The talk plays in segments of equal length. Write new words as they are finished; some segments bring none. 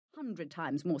100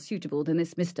 times more suitable than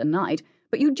this Mr. Knight,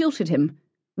 but you jilted him,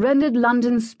 rendered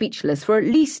London speechless for at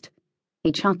least,"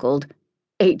 he chuckled,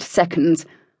 "8 seconds.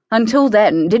 Until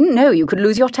then, didn't know you could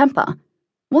lose your temper.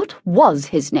 What was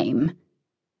his name?"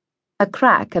 A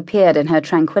crack appeared in her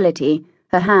tranquillity,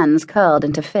 her hands curled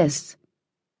into fists.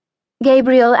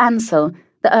 "Gabriel Ansell,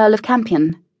 the Earl of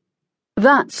Campion."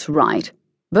 "That's right.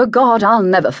 The god I'll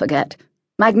never forget.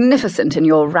 Magnificent in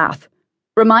your wrath.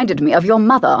 Reminded me of your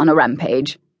mother on a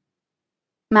rampage."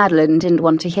 Madeline didn't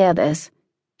want to hear this.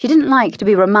 She didn't like to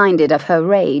be reminded of her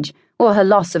rage, or her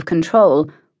loss of control,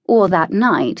 or that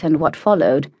night and what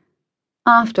followed.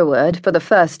 Afterward, for the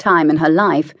first time in her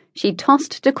life, she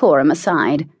tossed decorum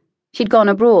aside. She'd gone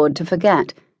abroad to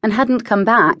forget, and hadn't come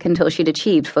back until she'd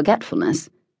achieved forgetfulness.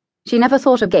 She never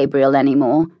thought of Gabriel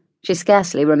anymore. She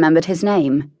scarcely remembered his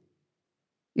name.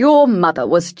 "Your mother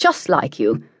was just like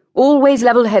you, always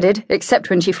level-headed, except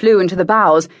when she flew into the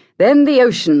bows, then the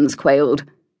oceans quailed."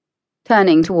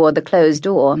 Turning toward the closed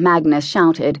door, Magnus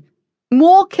shouted,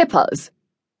 "More kippers!"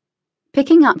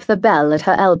 Picking up the bell at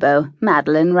her elbow,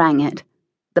 Madeline rang it.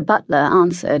 The butler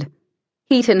answered.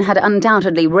 Heaton had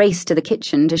undoubtedly raced to the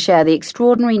kitchen to share the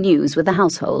extraordinary news with the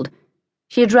household.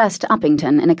 She addressed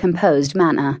Uppington in a composed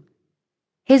manner.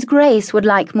 His Grace would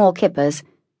like more kippers.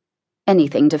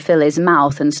 Anything to fill his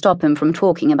mouth and stop him from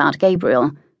talking about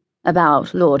Gabriel,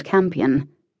 about Lord Campion.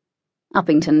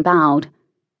 Uppington bowed.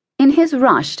 In his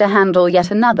rush to handle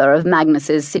yet another of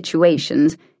Magnus's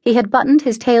situations, he had buttoned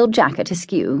his tailed jacket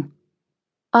askew.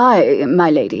 "Aye,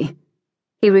 my lady."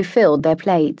 He refilled their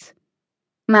plates.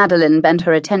 Madeline bent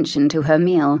her attention to her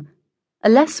meal. A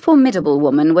less formidable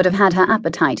woman would have had her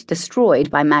appetite destroyed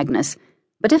by Magnus,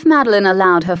 but if Madeline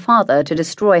allowed her father to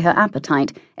destroy her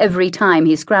appetite every time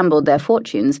he scrambled their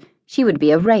fortunes, she would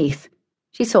be a wraith.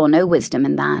 She saw no wisdom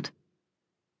in that.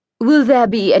 "Will there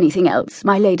be anything else,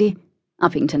 my lady?"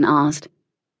 Uppington asked.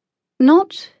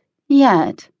 "Not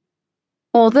yet."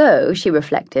 Although, she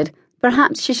reflected,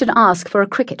 perhaps she should ask for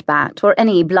a cricket bat or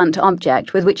any blunt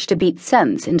object with which to beat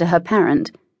sense into her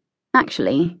parent.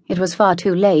 Actually, it was far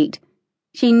too late.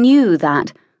 She knew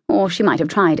that, or she might have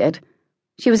tried it.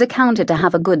 She was accounted to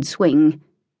have a good swing.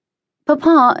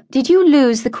 "Papa, did you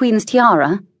lose the Queen's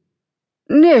tiara?"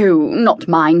 "No, not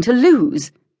mine to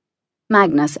lose."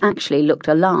 Magnus actually looked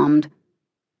alarmed.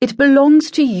 "It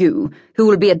belongs to you, who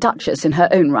will be a duchess in her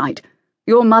own right.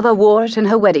 Your mother wore it in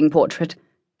her wedding portrait.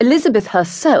 Elizabeth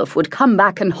herself would come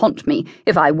back and haunt me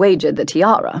if I wagered the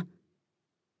tiara."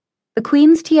 The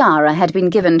Queen's tiara had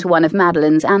been given to one of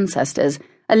Madeline's ancestors,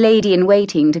 a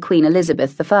lady-in-waiting to Queen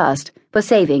Elizabeth I, for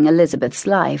saving Elizabeth's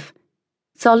life.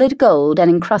 Solid gold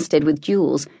and encrusted with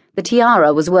jewels, the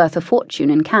tiara was worth a fortune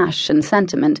in cash and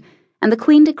sentiment, and the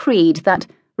Queen decreed that,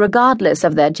 regardless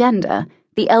of their gender,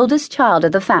 the eldest child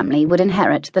of the family would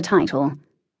inherit the title.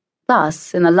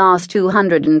 Thus, in the last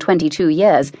 222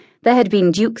 years, there had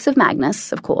been Dukes of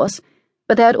Magnus, of course,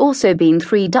 but there had also been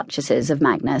 3 Duchesses of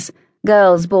Magnus,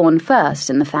 girls born first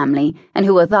in the family, and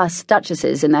who were thus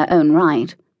duchesses in their own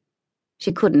right.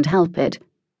 She couldn't help it.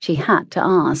 She had to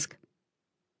ask.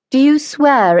 "Do you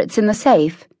swear it's in the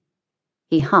safe?"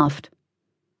 He huffed.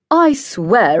 "I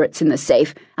swear it's in the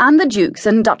safe, and the Dukes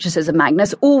and Duchesses of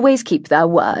Magnus always keep their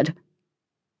word."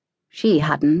 She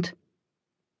hadn't.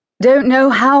 "Don't know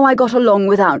how I got along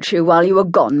without you while you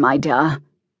were gone, my dear."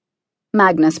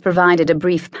 Magnus provided a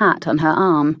brief pat on her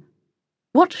arm.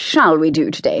 "What shall we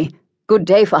do today? Good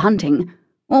day for hunting.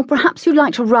 Or perhaps you'd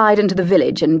like to ride into the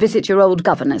village and visit your old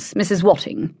governess, Mrs.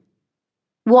 Watting."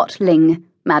 "Watling,"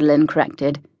 Madeline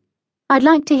corrected. "I'd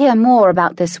like to hear more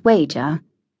about this wager."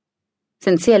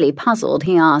 Sincerely puzzled,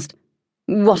 he asked,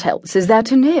 "What else is there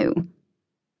to know?"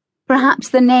 "Perhaps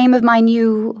the name of my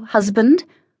new husband?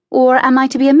 Or am I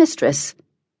to be a mistress?"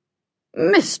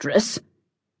 "Mistress?"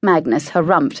 Magnus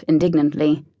harumphed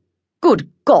indignantly. "Good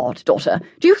God, daughter,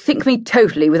 do you think me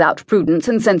totally without prudence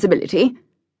and sensibility?"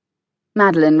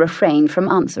 Madeline refrained from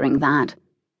answering that.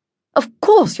 "Of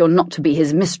course you're not to be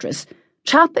his mistress.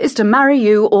 Chap is to marry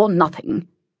you or nothing."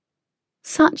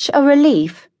 Such a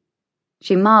relief.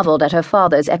 She marvelled at her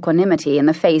father's equanimity in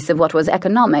the face of what was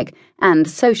economic and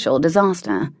social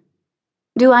disaster.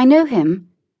 "Do I know him?"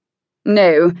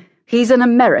 "No, he's an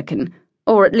American,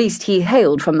 or at least he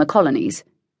hailed from the colonies."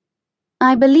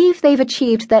 "I believe they've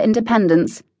achieved their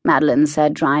independence," Madeline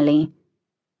said dryly.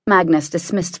 Magnus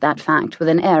dismissed that fact with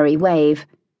an airy wave.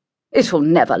 "It'll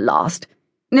never last.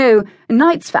 No,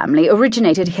 Knight's family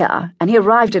originated here, and he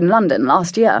arrived in London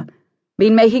last year.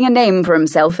 Been making a name for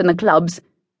himself in the clubs.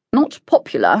 Not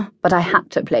popular, but I had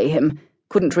to play him.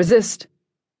 Couldn't resist."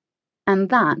 And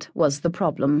that was the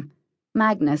problem.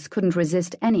 Magnus couldn't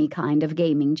resist any kind of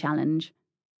gaming challenge.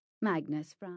 Magnus frowned.